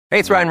Hey,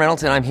 it's Ryan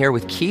Reynolds, and I'm here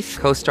with Keith,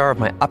 co-star of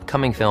my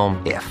upcoming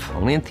film, If,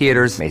 only in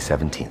theaters May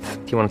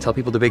 17th. Do you want to tell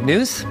people the big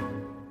news?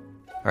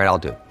 All right, I'll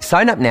do it.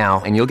 Sign up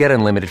now and you'll get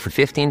unlimited for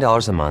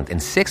 $15 a month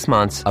and 6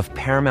 months of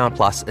Paramount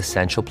Plus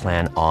Essential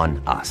Plan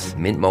on us.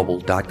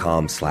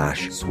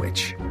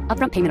 MintMobile.com/switch.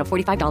 Upfront payment of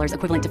 $45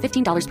 equivalent to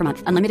 $15 per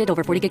month. Unlimited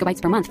over 40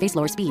 gigabytes per month. Face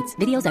lower speeds.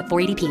 Videos at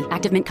 480p.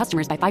 Active Mint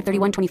customers by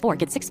 531.24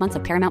 get 6 months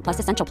of Paramount Plus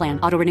Essential Plan.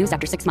 Auto renews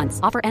after 6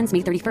 months. Offer ends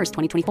May 31st,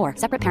 2024.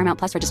 Separate Paramount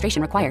Plus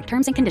registration required.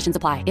 Terms and conditions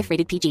apply if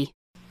rated PG.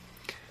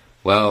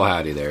 Well,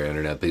 howdy there,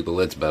 Internet people.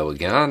 It's Bo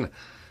again.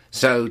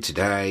 So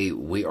today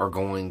we are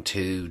going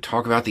to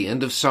talk about the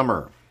end of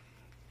summer.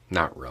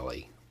 Not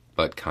really,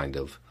 but kind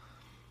of.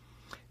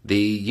 The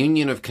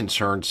Union of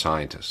Concerned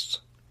Scientists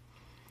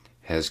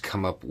has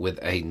come up with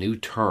a new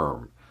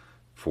term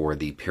for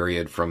the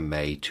period from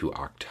May to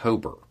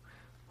October,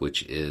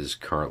 which is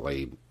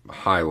currently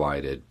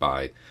highlighted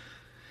by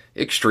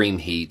extreme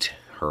heat,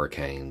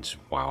 hurricanes,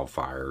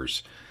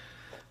 wildfires,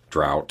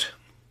 drought.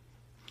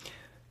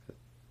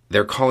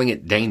 They're calling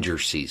it danger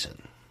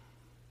season.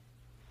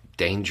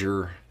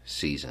 Danger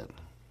season.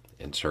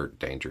 Insert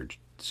danger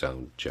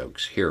zone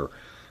jokes here.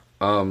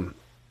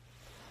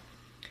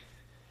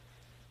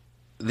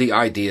 The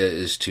idea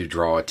is to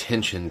draw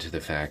attention to the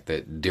fact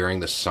that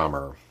during the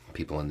summer,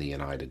 people in the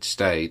United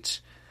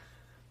States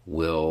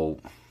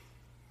will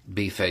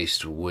be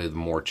faced with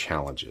more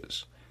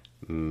challenges,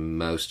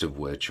 most of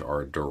which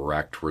are a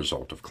direct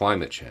result of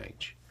climate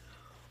change.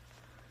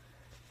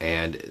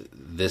 And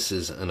this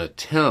is an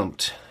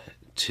attempt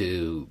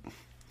to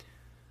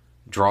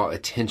draw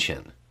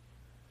attention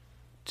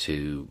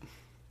to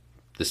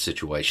the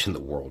situation the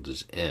world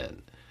is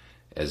in,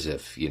 as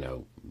if,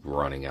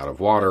 running out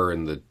of water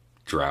and the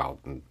drought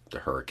and the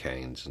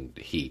hurricanes and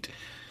the heat,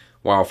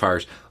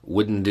 wildfires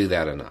wouldn't do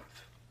that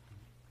enough.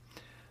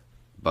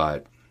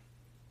 But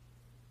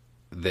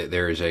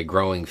there is a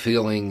growing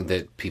feeling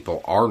that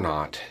people are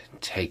not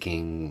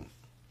taking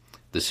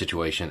the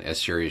situation as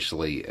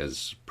seriously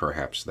as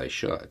perhaps they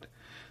should.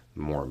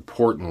 More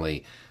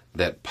importantly,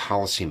 that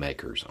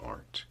policymakers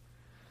aren't.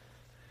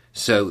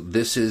 So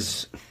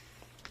it's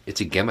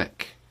a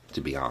gimmick,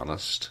 to be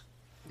honest.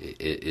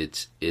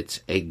 It's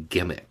a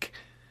gimmick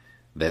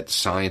that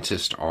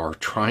scientists are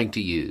trying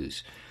to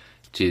use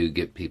to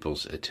get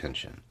people's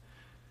attention.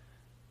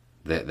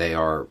 That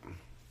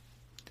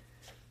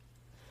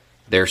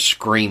they're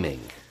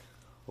screaming,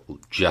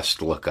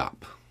 just look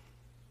up.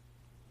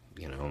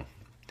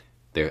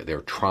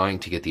 They're trying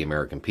to get the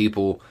American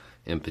people,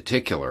 in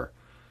particular,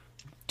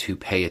 to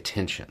pay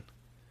attention.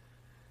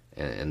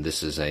 And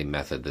this is a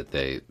method that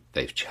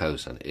they've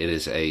chosen. It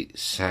is a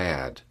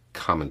sad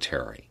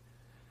commentary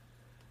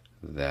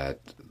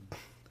that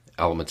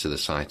elements of the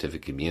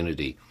scientific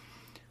community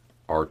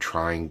are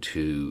trying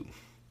to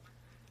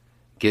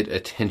get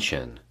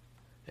attention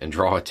and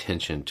draw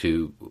attention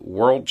to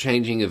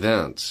world-changing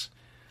events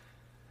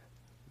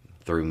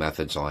through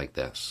methods like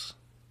this.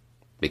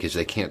 Because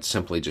they can't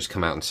simply just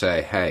come out and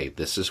say, hey,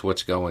 this is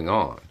what's going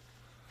on.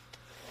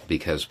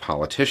 Because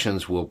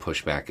politicians will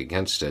push back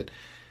against it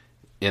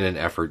in an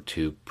effort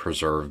to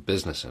preserve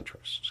business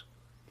interests.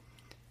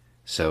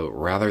 So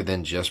rather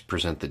than just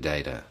present the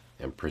data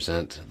and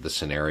present the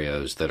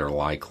scenarios that are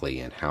likely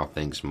and how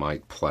things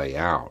might play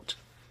out,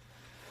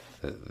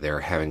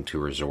 they're having to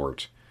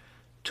resort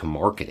to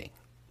marketing.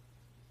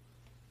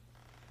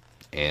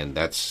 And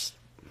that's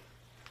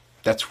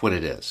what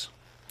it is.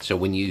 So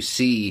when you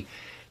see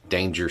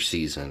danger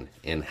season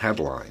in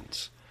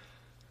headlines,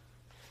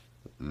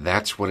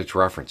 that's what it's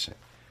referencing.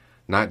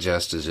 Not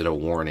just is it a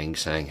warning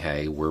saying,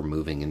 hey, we're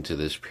moving into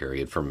this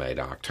period from May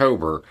to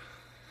October.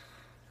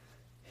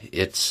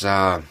 It's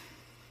going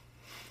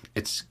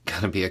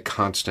to be a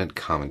constant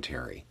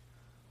commentary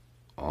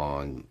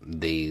on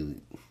the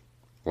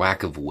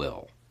lack of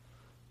will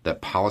that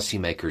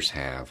policymakers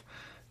have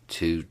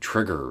to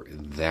trigger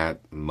that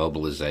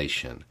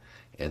mobilization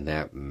and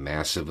that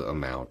massive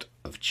amount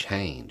of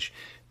change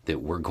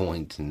that we're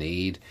going to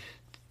need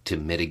to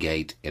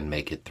mitigate and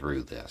make it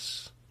through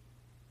this.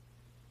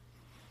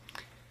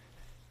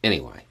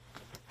 Anyway,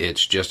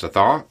 it's just a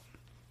thought.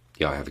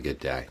 Y'all have a good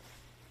day.